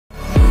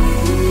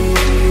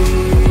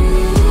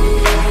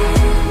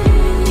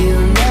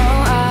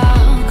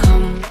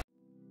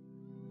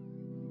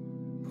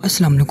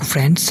Assalamu alaikum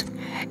friends.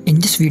 In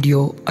this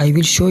video, I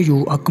will show you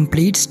a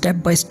complete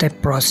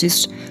step-by-step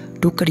process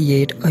to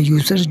create a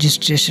user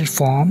registration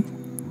form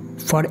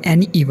for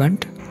any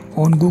event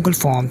on Google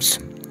Forms.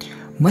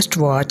 Must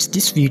watch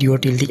this video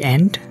till the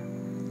end.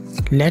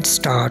 Let's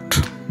start.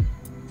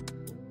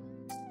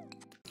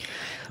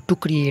 To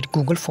create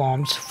Google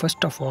Forms,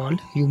 first of all,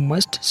 you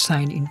must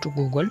sign into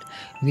Google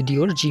with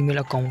your Gmail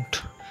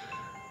account.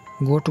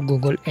 Go to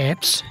Google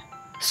Apps,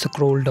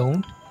 scroll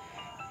down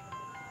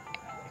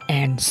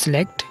and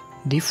select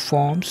the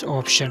Forms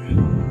option.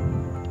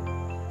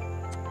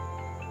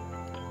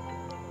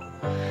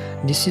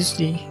 This is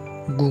the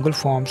Google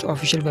Forms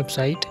official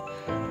website.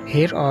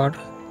 Here are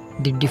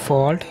the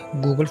default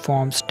Google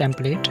Forms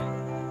template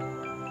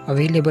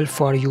available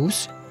for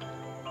use.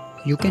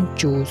 You can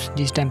choose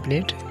this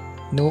template.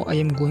 Now I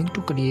am going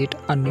to create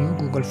a new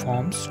Google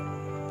Forms.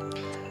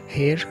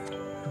 Here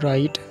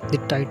write the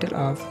title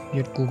of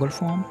your Google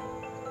form.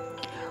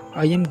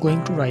 I am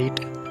going to write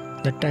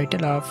the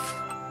title of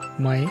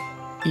my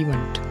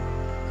event,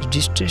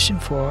 registration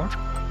for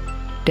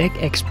Tech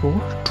Expo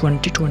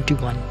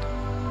 2021.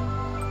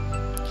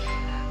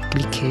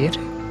 Click here.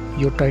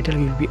 Your title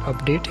will be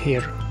updated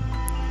here,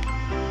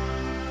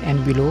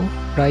 and below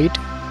write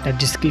the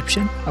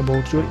description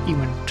about your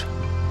event.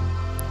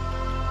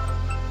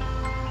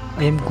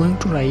 I am going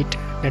to write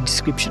the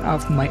description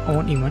of my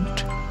own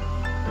event.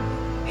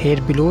 Here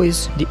below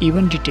is the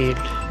event detail.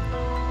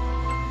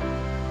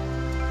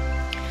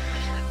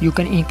 You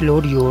can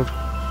include your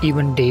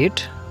event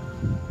date,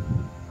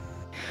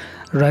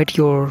 write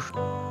your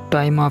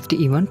time of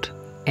the event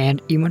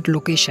and event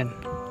location.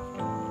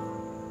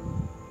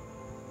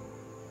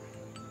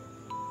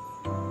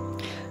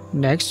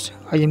 Next,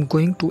 I am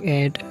going to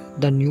add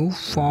the new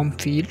form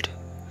field.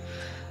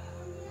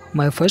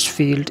 My first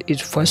field is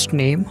first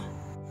name.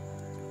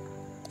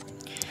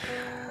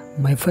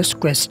 My first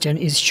question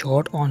is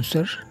short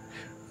answer,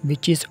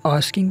 which is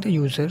asking the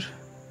user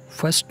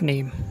first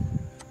name.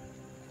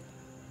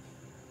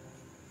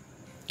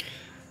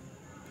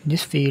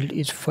 This field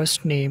is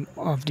first name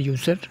of the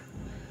user.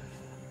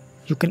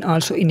 You can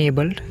also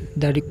enable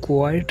the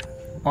required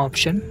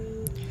option,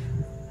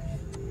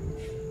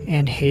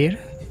 and here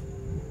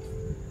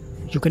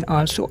you can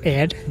also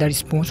add the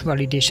response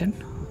validation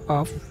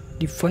of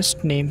the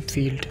first name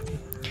field.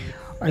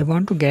 I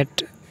want to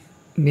get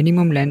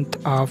minimum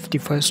length of the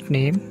first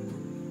name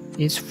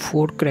is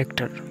 4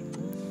 characters.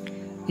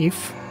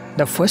 If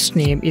the first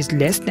name is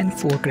less than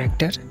 4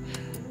 characters,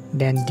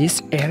 then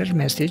this error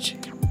message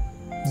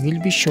will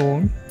be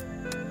shown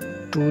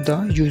to the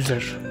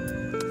user.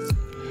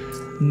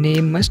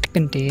 Name must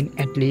contain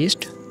at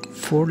least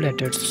 4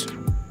 letters.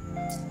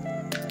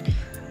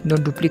 Now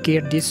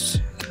duplicate this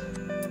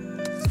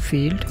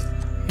field,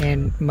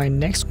 and my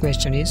next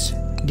question is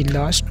the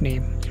last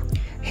name.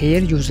 Here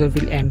user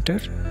will enter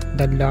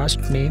the last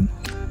name.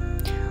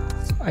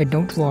 I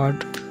don't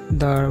want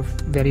the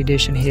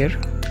validation here.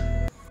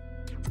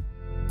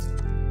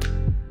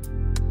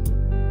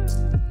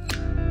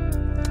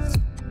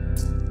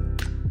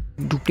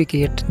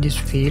 Duplicate this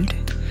field,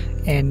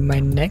 and my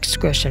next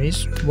question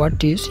is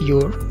what is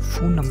your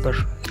phone number.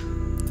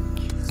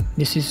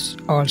 This is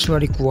also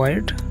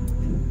required,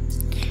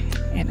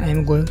 and I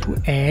am going to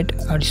add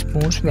a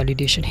response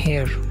validation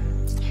here.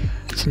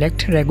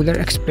 Select regular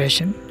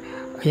expression.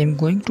 I am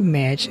going to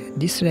match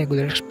this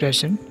regular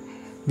expression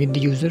with the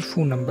user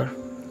phone number.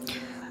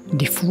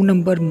 The phone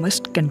number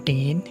must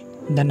contain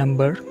the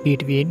number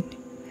between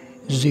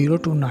 0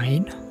 to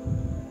 9,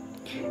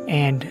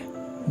 and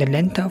the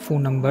length of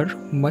phone number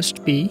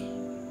must be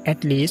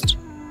at least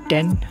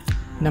 10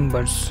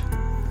 numbers.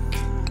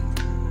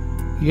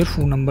 Your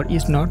phone number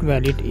is not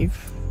valid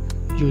if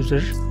user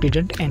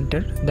didn't enter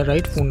the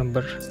right phone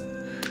number.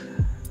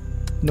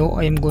 Now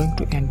I am going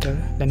to enter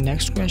the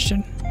next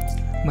question.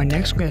 My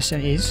next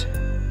question is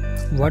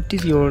what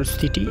is your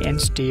city and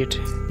state.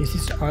 This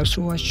is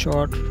also a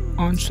short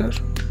answer.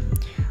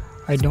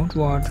 I don't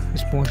want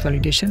response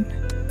validation,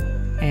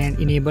 and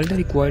enable the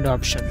required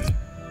option.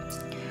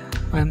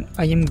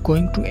 I am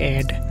going to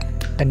add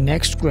the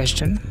next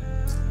question.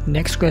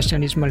 Next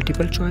question is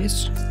multiple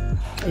choice.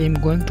 I am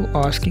going to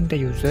asking the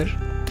user,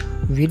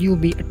 will you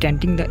be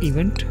attending the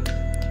event?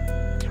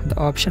 The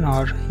option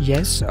are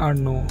yes or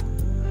no.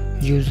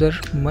 User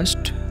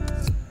must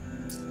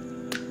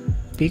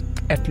pick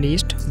at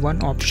least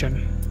one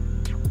option.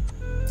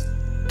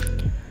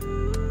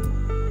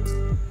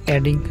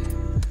 Adding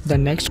the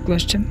next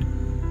question.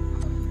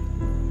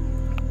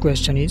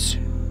 Question is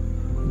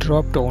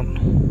drop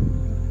down.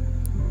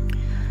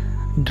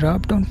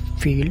 Drop down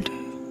field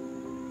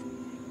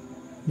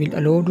will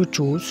allow to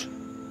choose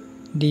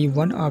the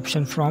one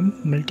option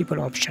from multiple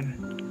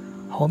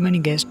option. How many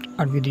guests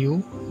are with you?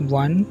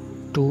 1,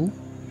 2,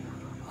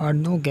 or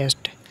no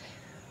guest.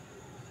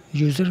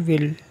 User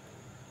will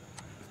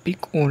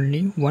pick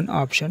only one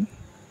option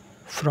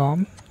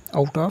from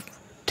out of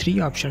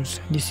 3 options.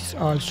 This is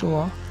also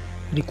a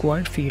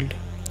required field.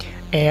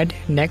 Add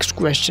next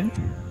question.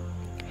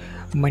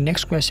 My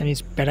next question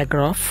is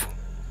paragraph.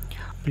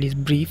 Please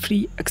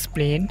briefly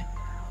explain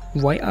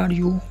Why are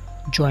you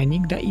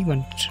joining the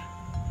event?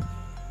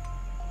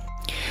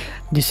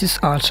 This is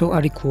also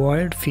a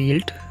required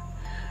field,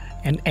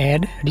 and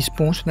add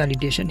response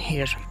validation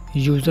here.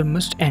 User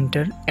must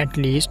enter at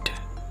least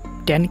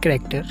 10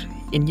 characters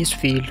in this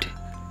field.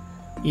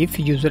 If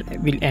user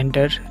will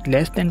enter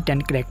less than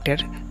 10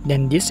 characters,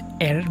 then this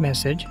error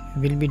message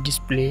will be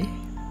displayed.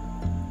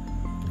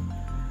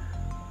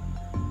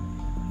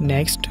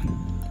 Next,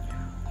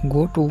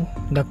 go to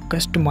the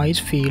customize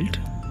field,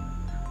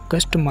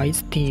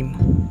 customize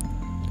theme.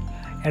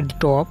 At the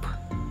top,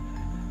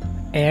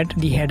 add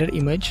the header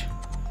image.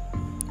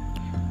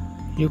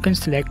 You can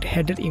select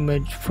header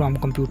image from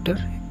computer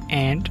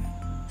and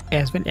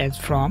as well as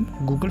from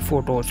Google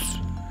Photos.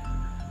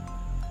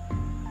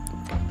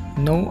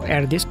 Now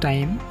at this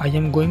time I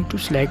am going to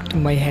select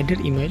my header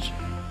image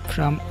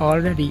from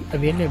already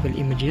available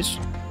images.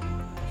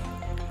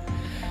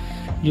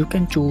 You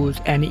can choose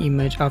any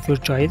image of your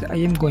choice. I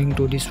am going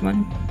to this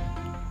one.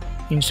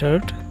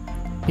 Insert.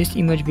 This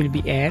image will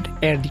be added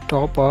at the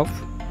top of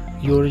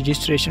your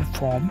registration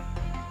form.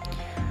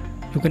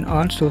 You can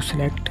also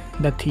select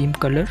the theme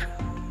color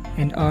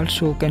and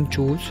also can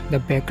choose the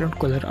background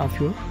color of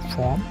your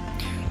form.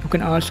 You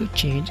can also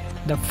change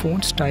the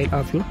font style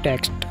of your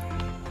text.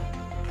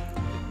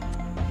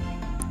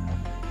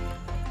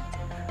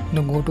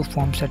 Now go to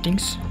form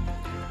settings.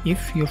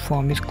 If your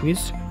form is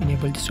quiz,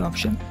 enable this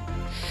option.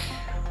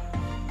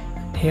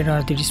 Here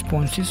are the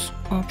responses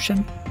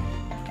option.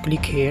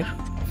 Click here,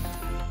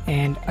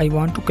 and I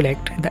want to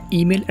collect the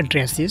email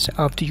addresses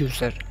of the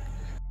user.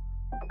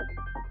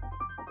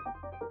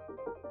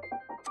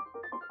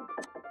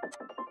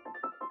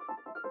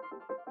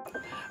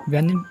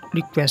 When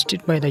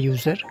requested by the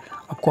user,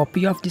 a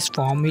copy of this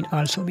form will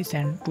also be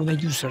sent to the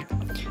user.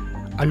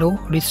 Allow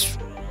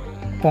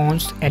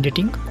response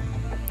editing.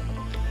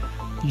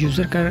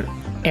 User can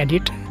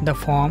edit the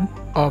form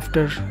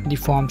after the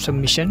form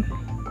submission,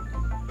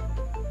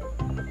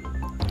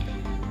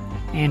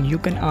 and you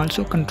can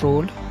also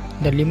control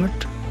the limit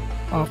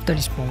of the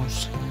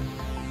response.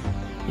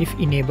 If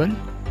enabled,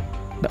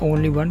 the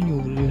only one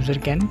user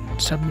can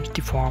submit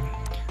the form.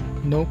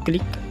 Now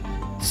click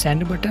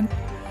send button.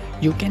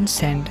 You can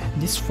send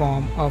this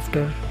form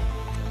after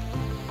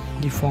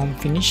the form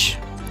finish,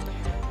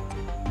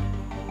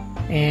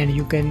 and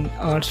you can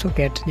also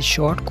get the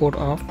short code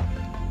of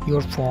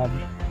your form.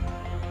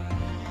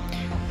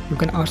 You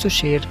can also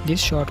share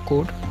this short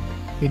code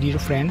with your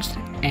friends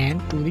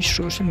and to the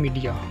social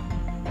media.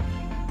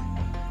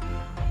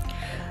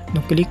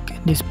 Now click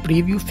this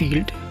preview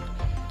field.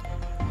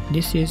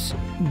 This is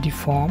the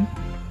form,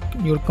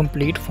 your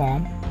complete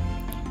form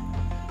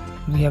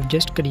we have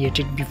just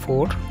created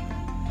before.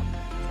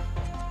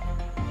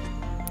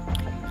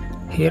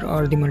 Here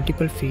are the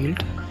multiple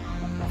fields,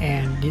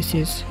 and this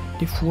is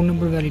the phone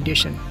number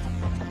validation.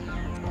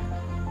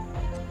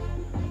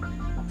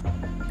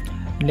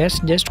 Let's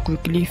just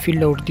quickly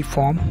fill out the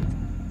form.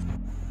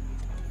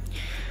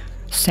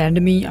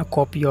 Send me a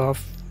copy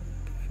of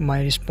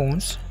my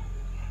response,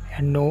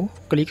 and now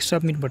click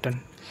submit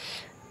button.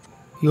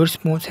 Your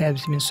response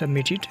has been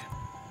submitted.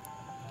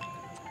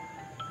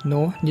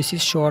 Now this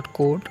is short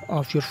code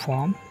of your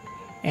form,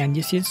 and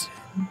this is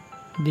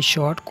the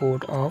short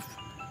code of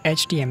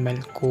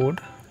HTML code.